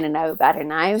we kind of know better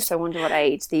now. So I wonder what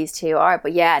age these two are.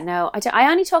 But yeah, no, I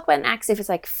only talk about an ex if it's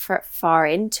like far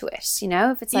into it, you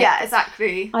know? If it's like, yeah,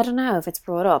 exactly. I don't know if it's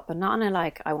brought up, but not in a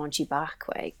like, I want you back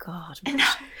way. God. No.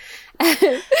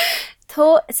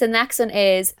 So next one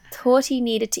is, thought he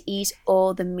needed to eat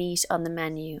all the meat on the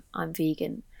menu. I'm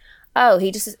vegan. Oh,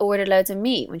 he just ordered loads of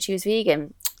meat when she was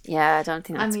vegan. Yeah, I don't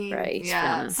think that's great.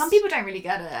 Yeah, some people don't really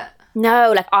get it.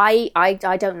 No, like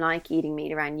I don't like eating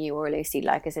meat around you or Lucy,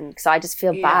 like as in, because I just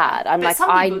feel bad. But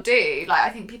some people do. Like I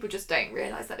think people just don't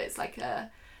realise that it's like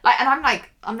a like. And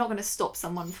I'm not going to stop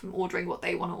someone from ordering what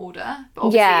they want to order. But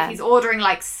obviously, if he's ordering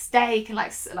like steak and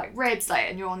like ribs, like,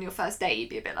 and you're on your first date, you'd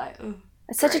be a bit like, oh.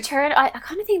 It's such a turn. I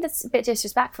kind of think that's a bit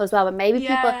disrespectful as well. But maybe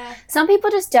some people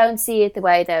just don't see it the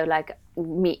way though, like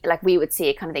we would see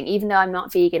it, kind of thing. Even though I'm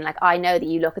not vegan, like I know that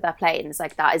you look at that plate and it's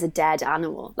like that is a dead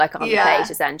animal, like on the plate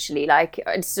essentially. Like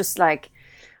it's just like,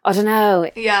 I don't know.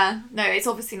 Yeah, no, it's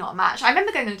obviously not a match. I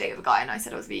remember going on a date with a guy and I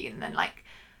said I was vegan, and then like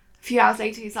a few hours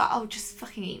later he's like, oh, just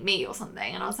fucking eat meat or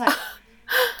something, and I was like,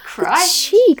 Christ,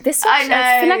 cheek. This I know.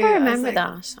 I feel like I remember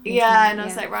that. Yeah, and I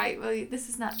was like, right, well, this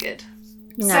is not good.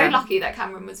 No. So lucky that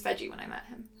Cameron was veggie when I met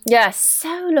him. Yeah,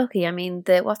 so lucky. I mean,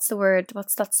 what's the word?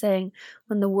 What's that saying?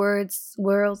 When the worlds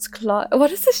collide.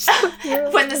 What is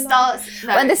it? When the stars.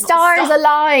 No, when the stars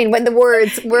align. When the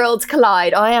worlds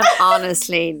collide. I am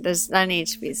honestly. I need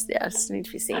to be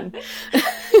seen.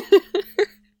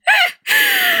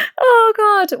 Oh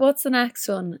God, what's the next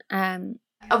one?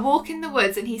 A walk in the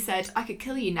woods, and he said, "I could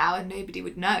kill you now, and nobody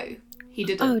would know." He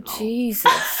didn't. Oh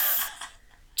Jesus.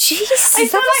 Jesus, I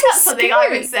feel like that's something I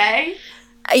would say.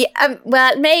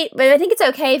 Well, I think it's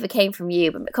okay if it came from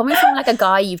you, but coming from like a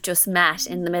guy you've just met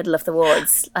in the middle of the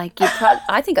woods, like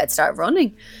I think I'd start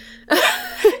running,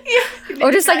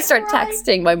 or just like start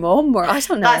texting my mum, or I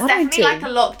don't know. That's definitely like a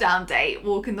lockdown date,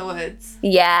 walk in the woods.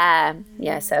 Yeah,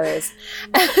 so it is.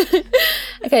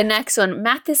 Okay, next one.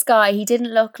 Met this guy. He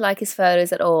didn't look like his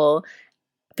photos at all.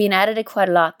 Been edited quite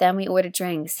a lot. Then we ordered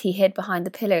drinks. He hid behind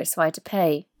the pillar, so I had to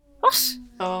pay. What?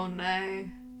 Oh no.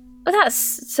 Well, that's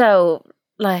so,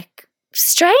 like,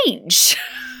 strange.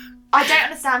 I don't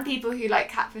understand people who, like,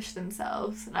 catfish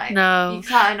themselves. Like, no. You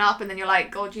turn up and then you're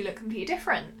like, God, you look completely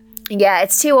different. Yeah,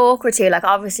 it's too awkward too. Like,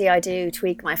 obviously I do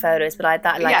tweak my photos, but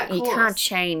you can't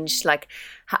change, like,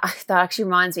 that actually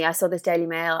reminds me, I saw this Daily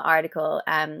Mail article.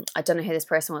 I don't know who this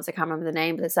person was, I can't remember the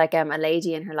name, but it's like a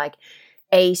lady in her, like,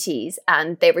 80s,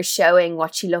 and they were showing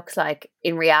what she looks like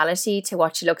in reality to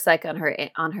what she looks like on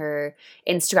her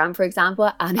Instagram, for example,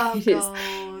 and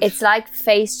it's like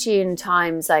Facetune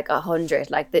times like 100.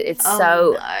 Like it's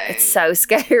so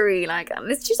scary. Like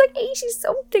she's like 80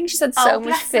 something. She's had so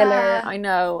much filler. Her. I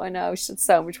know. She's had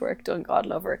so much work done. God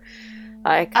love her.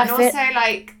 Like, and also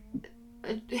like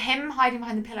him hiding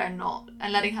behind the pillar and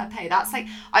letting her pay. That's like,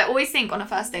 I always think on a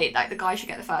first date, like the guy should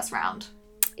get the first round.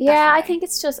 Yeah, Definitely. I think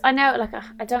it's just, I know, like,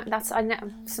 I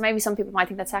know, so maybe some people might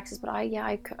think that's sexist, but I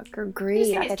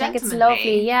agree. Like, I think it's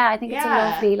lovely. Yeah, I think it's a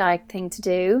lovely, like, thing to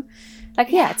do. Like,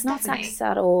 yeah, it's not definitely. sexist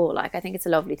at all. Like, I think it's a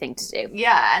lovely thing to do.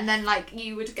 Yeah, and then, like,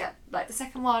 you would get, like, the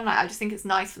second one. Like, I just think it's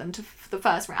nice for them for the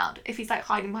first round. If he's, like,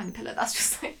 hiding behind the pillar, that's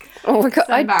just, like, oh my God,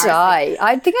 so I'd die.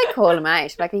 I think I'd call him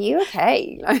out. Like, are you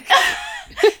okay? Like,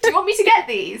 do you want me to get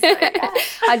these?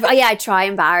 Like, I'd try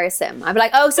and embarrass him. I'd be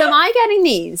like, oh, so am I getting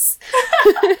these?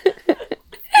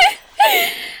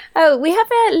 Oh, we have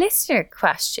a listener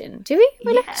question. Do we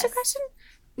have a listener question?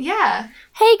 Yeah.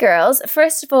 Hey girls,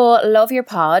 first of all, love your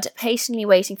pod. Patiently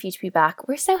waiting for you to be back.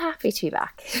 We're so happy to be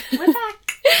back. We're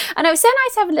back. And it was so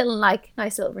nice to have a little, like,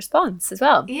 nice little response as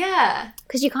well. Yeah.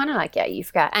 Because you kind of like, you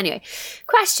forget. Anyway,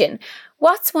 question.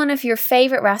 What's one of your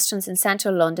favourite restaurants in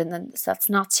central London that's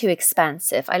not too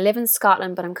expensive? I live in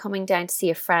Scotland, but I'm coming down to see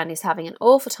a friend who's having an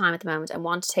awful time at the moment and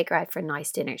want to take her out for a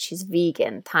nice dinner. She's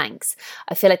vegan. Thanks.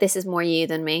 I feel like this is more you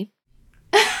than me.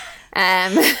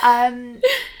 I'm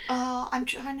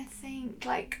trying to think,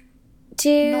 like,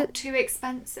 not too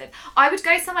expensive. I would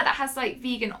go somewhere that has like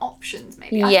vegan options,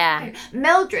 maybe. Yeah.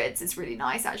 Mildred's is really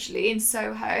nice actually in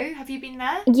Soho. Have you been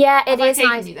there? Yeah, it Have is I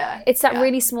taken nice. you there? It's that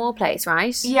really small place,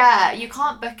 right? Yeah, you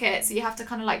can't book it, so you have to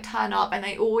kind of like turn up, and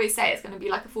they always say it's going to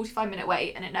be like a 45-minute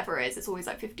wait, and it never is. It's always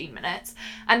like 15 minutes,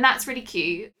 and that's really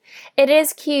cute. It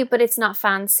is cute, but it's not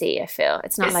fancy, I feel.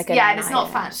 It's not like a and it's night not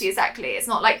out. fancy, exactly. It's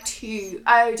not like too,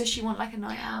 oh, does she want like a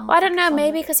night out? Well, I don't know,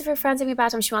 maybe because if her friend's having a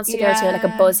bad time, she wants to go to like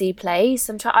a buzzy place.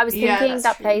 I was thinking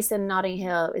that place in Notting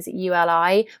Hill, is it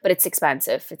ULI? But it's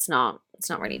expensive. It's not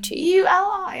really cheap.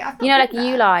 ULI? You know, like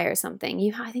ULI or something.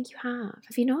 I think you have.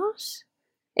 Have you not?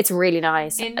 It's really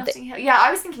nice. In Notting Hill. Yeah, I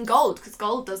was thinking Gold, because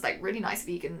Gold does like really nice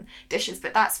vegan dishes,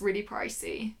 but that's really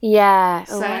pricey. Yeah.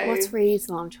 So, what's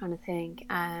reasonable? I'm trying to think.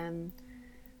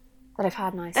 That I've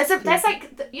had nice. There's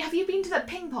like, have you been to the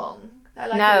Ping Pong?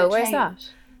 Like no, where's that?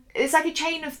 It's like a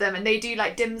chain of them, and they do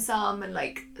like dim sum and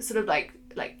like sort of like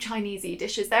Chinese-y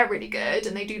dishes. They're really good,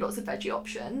 and they do lots of veggie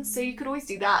options. So you could always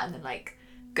do that, and then like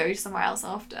go somewhere else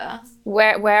after.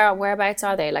 Whereabouts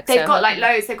are they? Like they've Soho? got like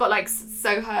loads. They've got like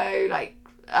Soho, like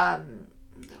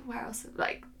where else?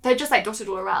 Like they're just like dotted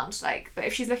all around. Like, but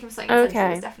if she's looking for something in Central,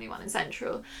 there's definitely one in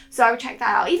Central. So I would check that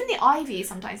out. Even the Ivy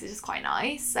sometimes is just quite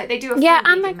nice. Like they do a full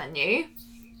vegan menu.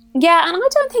 Yeah, and I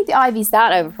don't think the Ivy's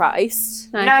that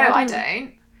overpriced. Like, no, I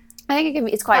don't. I think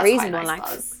it's quite reasonable, quite nice like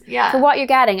buzz. Yeah, for what you're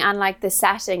getting, and like the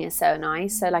setting is so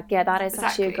nice. So like, yeah, that is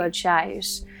actually a good shout.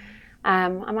 I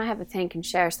might have a think and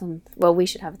share some. Well, we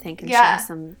should have a think and share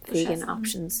some vegan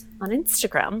options on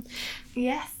Instagram.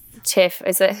 Yes. Tiff,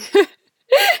 is it?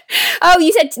 Oh,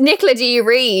 you said, Nicola, do you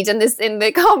read? And this in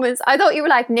the comments, I thought you were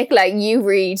like, Nicola, you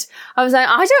read. I was like,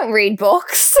 I don't read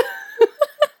books.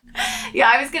 Yeah,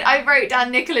 I wrote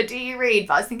down, Nicola, do you read?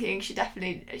 But I was thinking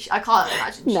I can't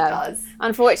imagine she does.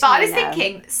 Unfortunately, but I was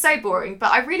thinking, so boring,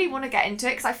 but I really want to get into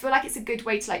it because I feel like it's a good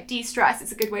way to like de-stress.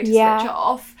 It's a good way to switch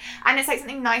off, and it's like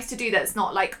something nice to do that's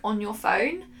not like on your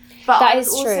phone. But that I was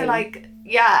is also true. like,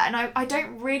 yeah, and I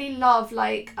don't really love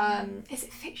like, is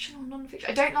it fiction or non-fiction?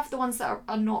 I don't love the ones that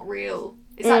are not real.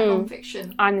 Is that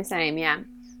non-fiction? I'm the same, yeah.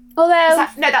 Although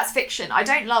no, that's fiction. I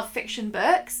don't love fiction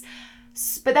books.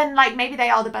 But then, like, maybe they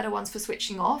are the better ones for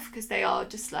switching off because they are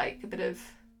just, like, a bit of...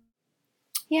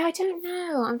 Yeah, I don't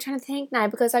know. I'm trying to think now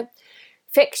because, like,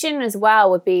 fiction as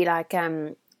well would be, like,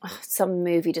 some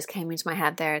movie just came into my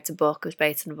head there. It's a book. It was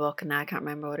based on a book and now I can't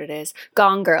remember what it is.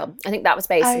 Gone Girl. I think that was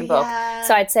based on a book. Yeah.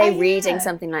 So I'd say reading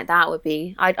something like that would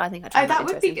be... I think I'd find that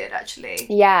would be good, actually.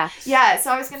 Yeah. Yeah,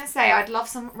 so I was going to say I'd love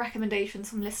some recommendations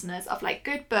from listeners of, like,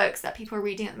 good books that people are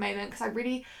reading at the moment because I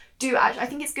really... I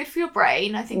think it's good for your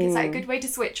brain. I think it's like a good way to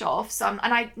switch off. So and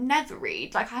I never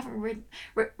read. Like I haven't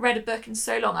read a book in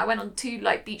so long. I went on 2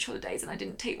 like beach holidays and I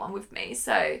didn't take one with me.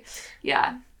 So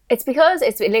yeah. It's because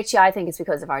I think it's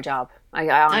because of our job. I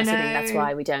honestly think that's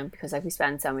why we don't, because like we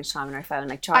spend so much time on our phone.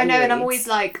 Like Charlie reads. And I'm always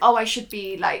like, oh, I should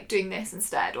be like doing this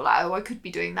instead, or like, oh, I could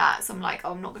be doing that. So I'm like,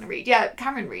 oh, I'm not going to read. Yeah,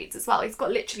 Cameron reads as well. He's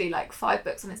got literally like 5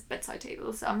 books on his bedside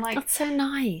table. So I'm like, that's so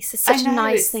nice. It's such a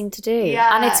nice thing to do,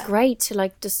 and it's great to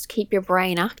like just keep your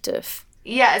brain active.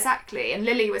 Yeah, exactly. And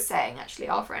Lily was saying, actually,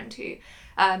 our friend who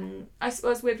I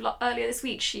was with earlier this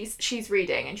week, she's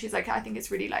reading, and she's like, I think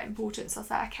it's really like important. So I was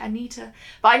like, okay, I need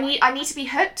to be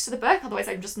hooked to the book, otherwise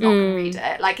I'm just not gonna read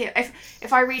it. Like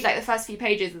if I read like the first few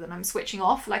pages and then I'm switching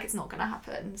off, like it's not gonna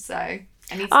happen. So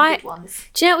I need some good ones.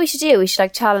 Do you know what we should do? We should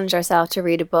like challenge ourselves to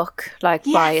read a book like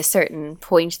by a certain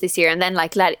point this year, and then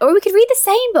like or we could read the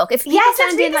same book. If let's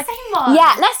read the same one.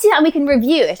 Yeah, let's do that, and we can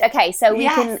review it. Okay, so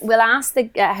we'll ask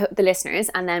the listeners,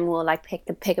 and then we'll like pick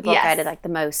a book out of like the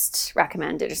most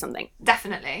recommended or something.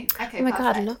 Definitely. Okay. Oh my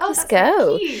perfect. God, look, let's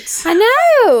go. So cute. I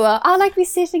know. I'll like be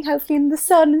sitting hopefully in the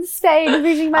sun in Spain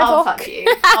reading my book. Fuck you.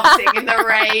 I'm sitting in the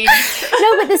rain.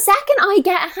 No, but the second I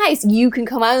get a house, you can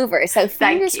come over. So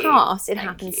fingers crossed it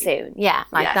happens soon. Yeah,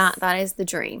 like that is the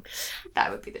dream.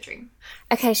 That would be the dream.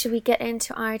 Okay, should we get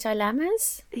into our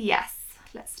dilemmas? Yes,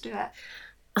 let's do it.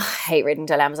 I hate reading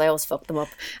dilemmas. I always fuck them up.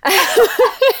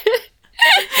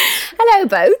 Hello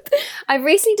both. I've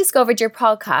recently discovered your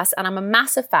podcast and I'm a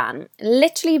massive fan,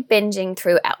 literally binging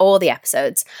through all the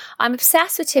episodes. I'm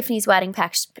obsessed with Tiffany's wedding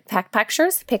pictures.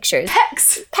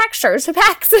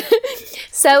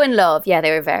 So in love. Yeah, they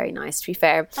were very nice, to be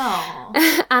fair.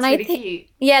 Oh, and really cute.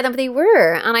 Yeah, they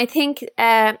were. And I think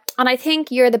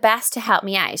you're the best to help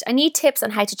me out. I need tips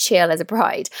on how to chill as a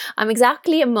bride. I'm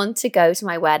exactly a month to go to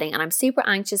my wedding and I'm super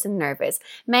anxious and nervous.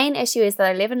 Main issue is that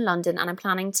I live in London and I'm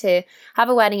planning to have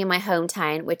a wedding in my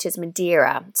hometown, which is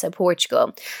Madeira, so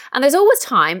Portugal. And there's always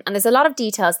time and there's a lot of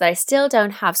details that I still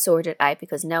don't have sorted out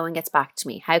because no one gets back to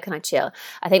me. How can I chill?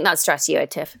 I think that'd stress you out,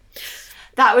 Tiff.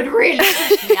 That would really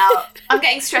stress me out. I'm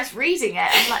getting stressed reading it.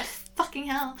 I'm like, fucking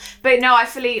hell. But no, I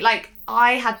fully, like,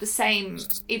 I had the same,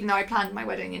 even though I planned my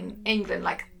wedding in England,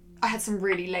 like, I had some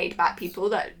really laid back people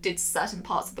that did certain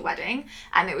parts of the wedding,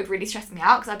 and it would really stress me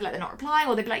out because I'd be like, they're not replying,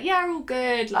 or they'd be like, yeah, all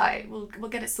good, like we'll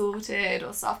get it sorted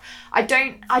or stuff. I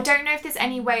don't know if there's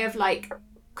any way of like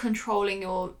controlling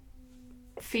your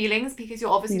feelings, because you're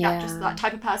obviously that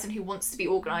type of person who wants to be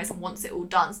organized and wants it all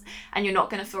done, and you're not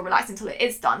going to feel relaxed until it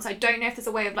is done. So I don't know if there's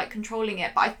a way of like controlling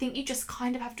it, but I think you just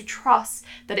kind of have to trust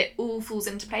that it all falls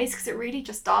into place, because it really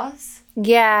just does.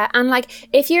 Yeah, and like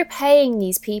if you're paying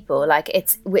these people, like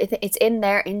it's in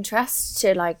their interest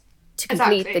to like to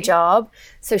complete the job,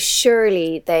 so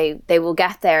surely they will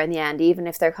get there in the end, even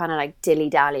if they're kind of like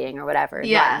dilly-dallying or whatever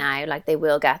right now. Like they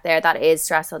will get there. That is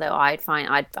stressful though. I'd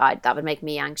that would make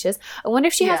me anxious. I wonder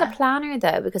if she has a planner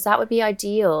though, because that would be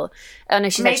ideal. Oh no,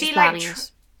 she's actually planning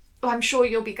it. Well, I'm sure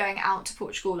you'll be going out to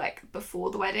Portugal like before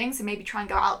the wedding, so maybe try and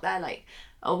go out there like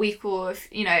a week or,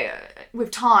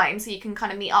 with time, so you can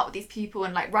kind of meet up with these people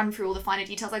and like run through all the finer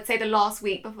details. I'd say the last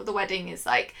week before the wedding is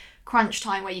like crunch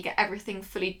time, where you get everything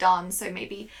fully done. So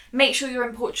maybe make sure you're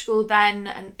in Portugal then,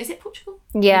 and is it Portugal?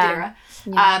 Yeah.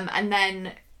 Madeira. And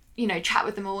then chat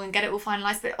with them all and get it all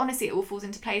finalized. But honestly, it all falls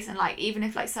into place, and like even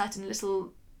if like certain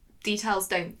little details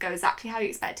don't go exactly how you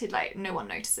expected, like no one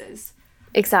notices.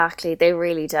 Exactly, they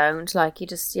really don't. Like you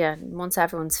just once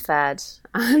everyone's fed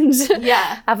and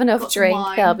have enough drink,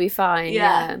 they'll be fine.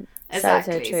 Yeah.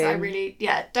 Exactly. So true. So I really,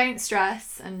 don't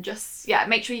stress, and just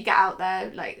make sure you get out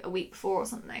there like a week before or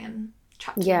something and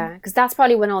chat to them. Because that's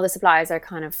probably when all the suppliers are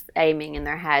kind of aiming in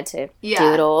their head to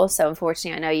do it all. So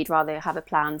unfortunately, I know you'd rather have it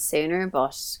planned sooner,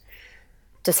 but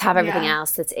just have everything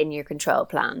else that's in your control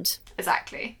planned.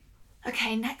 Exactly.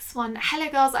 Okay, next one. Hello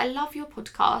girls, I love your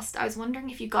podcast. I was wondering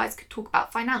if you guys could talk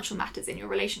about financial matters in your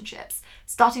relationships,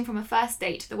 starting from a first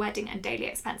date to the wedding and daily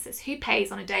expenses. Who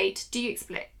pays on a date? Do you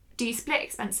split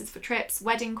expenses for trips,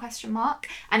 wedding ?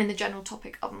 And in the general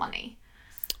topic of money.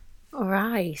 All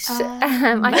right.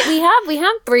 We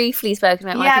have briefly spoken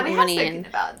about money and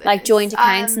like joint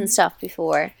accounts and stuff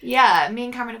before. Yeah, me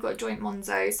and Cameron have got a joint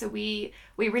Monzo, so we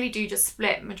really do just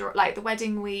split like the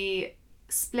wedding we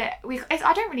split.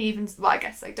 I don't really even, well, I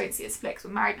guess I don't see a split because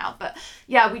we're married now, but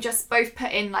we just both put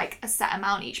in like a set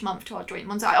amount each month to our joint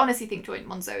Monzo. I honestly think joint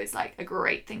Monzo is like a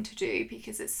great thing to do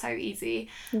because it's so easy.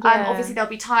 Obviously there'll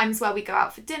be times where we go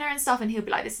out for dinner and stuff, and he'll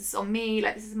be like, this is on me,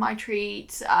 like this is my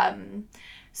treat. And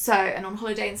on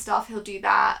holiday and stuff he'll do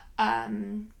that.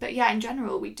 But in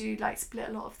general we do like split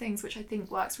a lot of things, which I think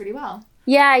works really well.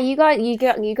 Yeah, you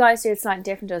guys do it slightly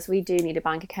different to us. We do need a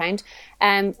bank account.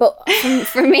 But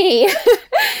for me,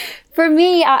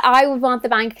 I would want the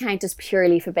bank account just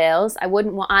purely for bills. I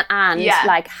wouldn't want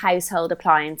like household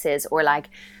appliances or like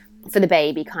for the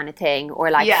baby kind of thing,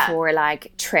 or like for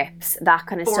like trips, that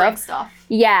kind of boring stuff.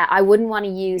 Yeah, I wouldn't want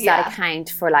to use that account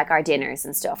for like our dinners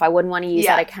and stuff. I wouldn't want to use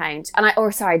that account, and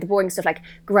the boring stuff like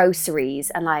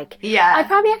groceries and like I'd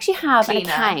probably actually have an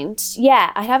account.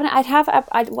 Yeah,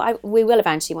 we will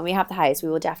eventually, when we have the house, we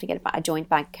will definitely get a joint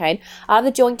bank account. I'll have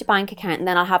a joint bank account, and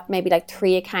then I'll have maybe like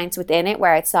 3 accounts within it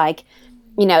where it's like,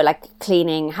 you know, like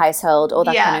cleaning, household, all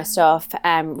that kind of stuff,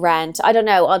 rent. I don't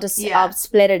know. I'll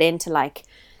split it into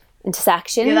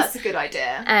sections. Yeah, that's a good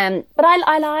idea. But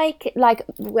I like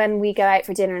when we go out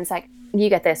for dinner and it's like, you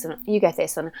get this one, you get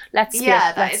this one. Let's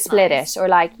split nice. it. Or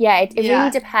like, it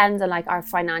really depends on like our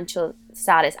financial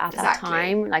status at that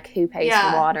time, like who pays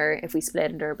for water, if we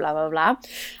split it, or blah blah blah.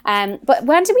 But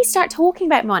when did we start talking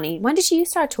about money? When did you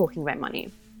start talking about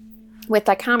money with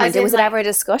like Cameron? Was it ever a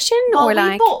discussion? Well, or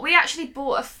like we actually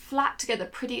bought a flat together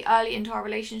pretty early into our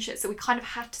relationship, so we kind of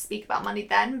had to speak about money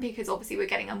then, because obviously we're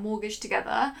getting a mortgage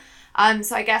together.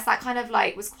 So I guess that kind of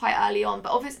like was quite early on,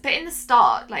 but in the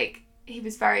start, like he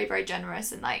was very, very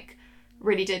generous and like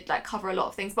really did like cover a lot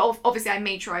of things. But obviously I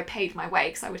made sure I paid my way,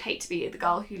 because I would hate to be the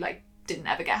girl who like didn't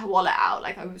ever get her wallet out.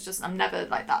 Like I'm never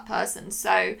like that person.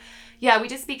 So yeah, we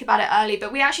did speak about it early,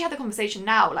 but we actually had the conversation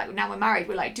now, like now we're married,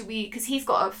 we're like, because he's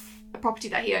got a property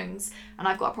that he owns and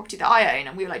I've got a property that I own,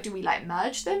 and we were like, do we like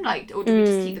merge them, like, or do we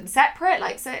just keep them separate?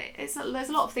 Like, so there's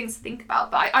a lot of things to think about.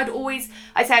 But I'd always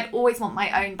want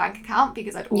my own bank account,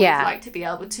 because I'd always like to be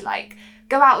able to like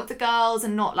go out with the girls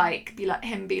and not like be like,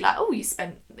 oh, you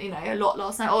spent, you know, a lot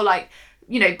last night, or like,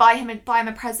 you know, buy him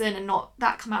a present and not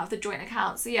that come out of the joint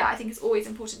account. So yeah, I think it's always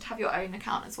important to have your own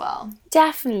account as well.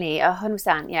 Definitely,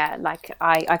 100%. Yeah, like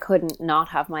I couldn't not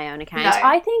have my own account. No.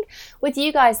 I think with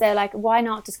you guys, they're like, why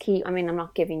not just keep? I mean, I'm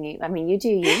not giving you. I mean, you do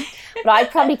you, but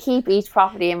I'd probably keep each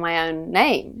property in my own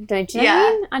name. Don't you? Know what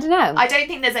I mean? I don't know. I don't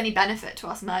think there's any benefit to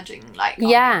us merging like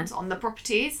names on the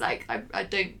properties. Like I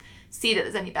don't see that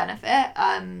there's any benefit.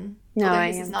 Although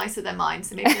his is nicer than mine,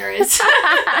 so maybe there is.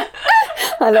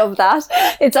 I love that.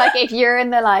 It's like if you're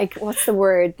in the like, what's the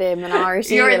word? The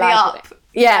minority. You're in like, the up.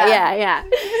 Yeah.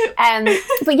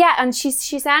 But yeah, and she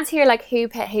sounds here like who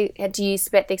do you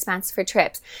split the expenses for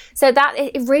trips? So that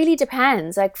it really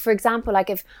depends. Like for example, like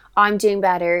if I'm doing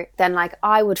better, then like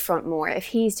I would front more. If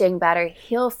he's doing better,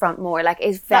 he'll front more. Like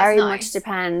it very much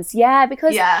depends. Yeah,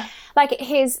 because like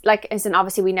his like as in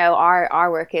obviously we know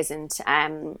our work isn't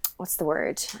what's the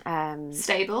word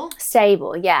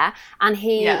stable. Yeah, and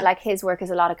he like his work is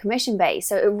a lot of commission based.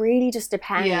 So it really just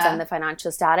depends on the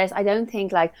financial status. I don't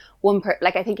think like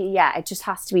I think it just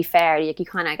has to be fair. Like you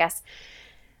kind of, I guess,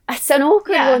 it's an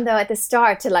awkward one though at the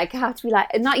start to like have to be like,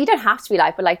 not, you don't have to be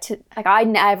like, but like to like I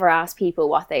never ask people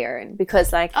what they earn,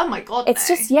 because like, oh my god, it's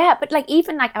just but like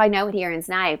even like I know what he earns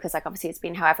now, because like obviously it's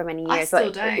been however many years,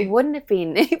 but it wouldn't have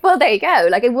been well, there you go,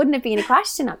 like it wouldn't have been a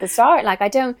question at the start. Like I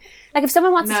don't, like if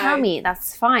someone wants to tell me,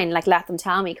 that's fine, like let them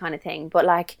tell me kind of thing, but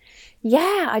like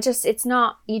it's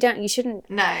not, you shouldn't.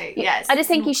 I just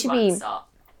think you should be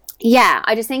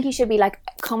I just think you should be like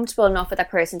comfortable enough with that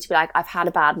person to be like, I've had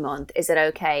a bad month. Is it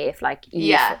okay if like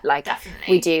like definitely.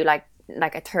 we do like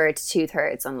a third to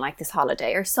 2/3 on like this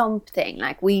holiday or something?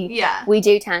 Like we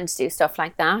do tend to do stuff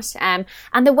like that. And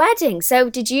the wedding. So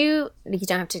did you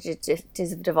don't have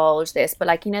to divulge this, but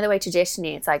like, you know, the way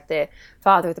traditionally it's like the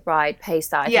father of the bride pays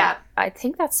that. I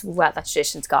think that's that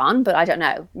tradition's gone, but I don't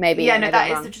know. Maybe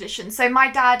that is the tradition. So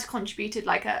my dad contributed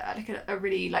like a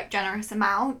really like generous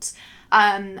amount.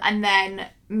 And then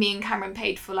me and Cameron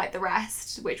paid for like the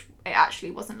rest, which it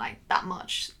actually wasn't like that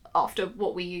much after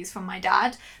what we used from my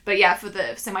dad. But yeah,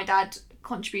 so my dad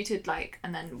contributed like,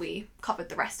 and then we covered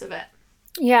the rest of it.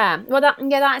 Yeah. Well,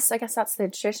 that's, I guess that's the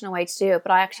traditional way to do it.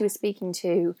 But I actually was speaking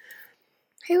to,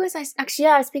 who was I? Actually,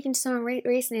 I was speaking to someone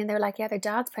recently and they were like, yeah, their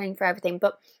dad's paying for everything.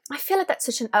 But I feel like that's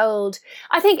such an old,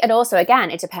 I think it also, again,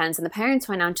 it depends on the parents'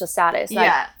 financial status. Like,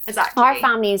 yeah, exactly. Our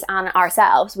families and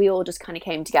ourselves, we all just kind of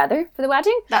came together for the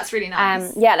wedding. That's really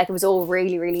nice. Like it was all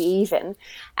really, really even.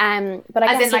 But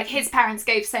I guess in like his parents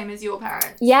gave same as your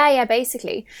parents. Yeah,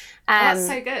 basically. That's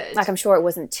so good. Like I'm sure it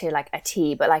wasn't to like a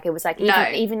T, but like it was like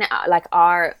even like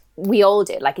we all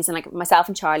did, like, isn't like myself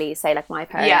and Charlie, say like my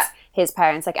parents, his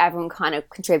parents, like everyone kind of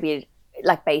contributed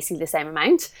like basically the same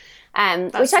amount.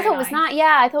 Which I thought was nice.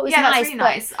 I thought was nice. That's really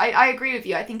nice. I agree with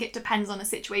you. I think it depends on a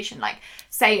situation. Like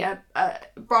say a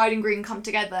bride and groom come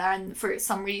together and for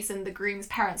some reason the groom's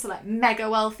parents are like mega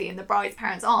wealthy and the bride's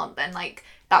parents aren't, then like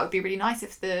that would be really nice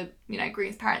if the, you know,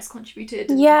 groom's parents contributed.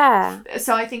 Yeah.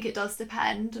 So I think it does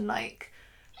depend, and like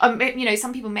you know,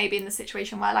 some people may be in the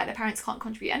situation where like their parents can't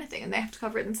contribute anything and they have to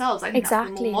cover it themselves. I think that's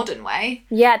the more modern way.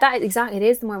 Yeah, that exactly. It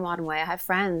is the more modern way. I have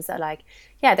friends that like,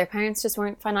 yeah, their parents just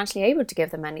weren't financially able to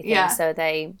give them anything, so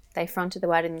they fronted the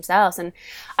wedding themselves. And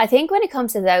I think when it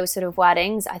comes to those sort of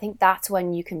weddings, I think that's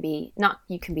when you can be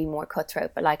more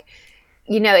cutthroat, but like,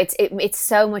 you know, it's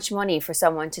so much money for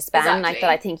someone to spend, like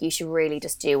that. I think you should really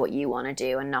just do what you want to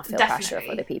do and not feel pressure of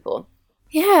other people.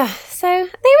 Yeah, so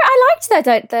I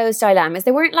liked those dilemmas.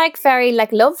 They weren't like very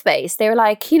like love based. They were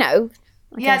like, you know,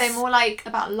 they're more like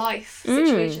about life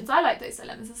situations. I like those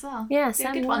dilemmas as well. Yeah,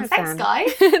 they're good ones. Thanks,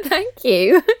 guys. Thank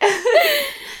you.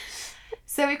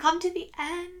 So we've come to the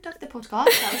end of the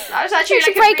podcast. That was actually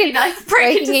like breaking, a really nice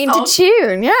breaking into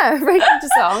tune. Yeah, breaking into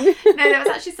song. No, that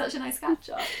was actually such a nice catch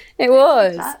up. It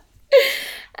was.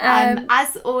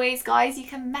 As always, guys, you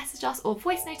can message us or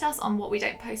voice note us on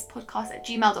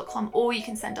whatwedon'tpostpodcast@gmail.com, or you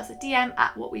can send us a DM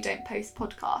at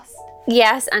whatwedon'tpostpodcast.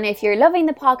 Yes, and if you're loving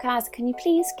the podcast, can you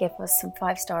please give us some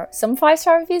 5-star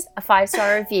reviews, a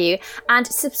 5-star review, and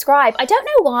subscribe. I don't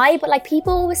know why, but like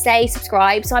people always say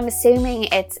subscribe, so I'm assuming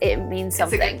it means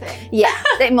something. It's a good thing. Yeah,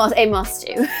 it must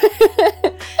do.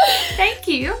 Thank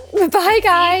you. Bye,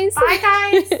 guys. Bye,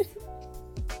 guys.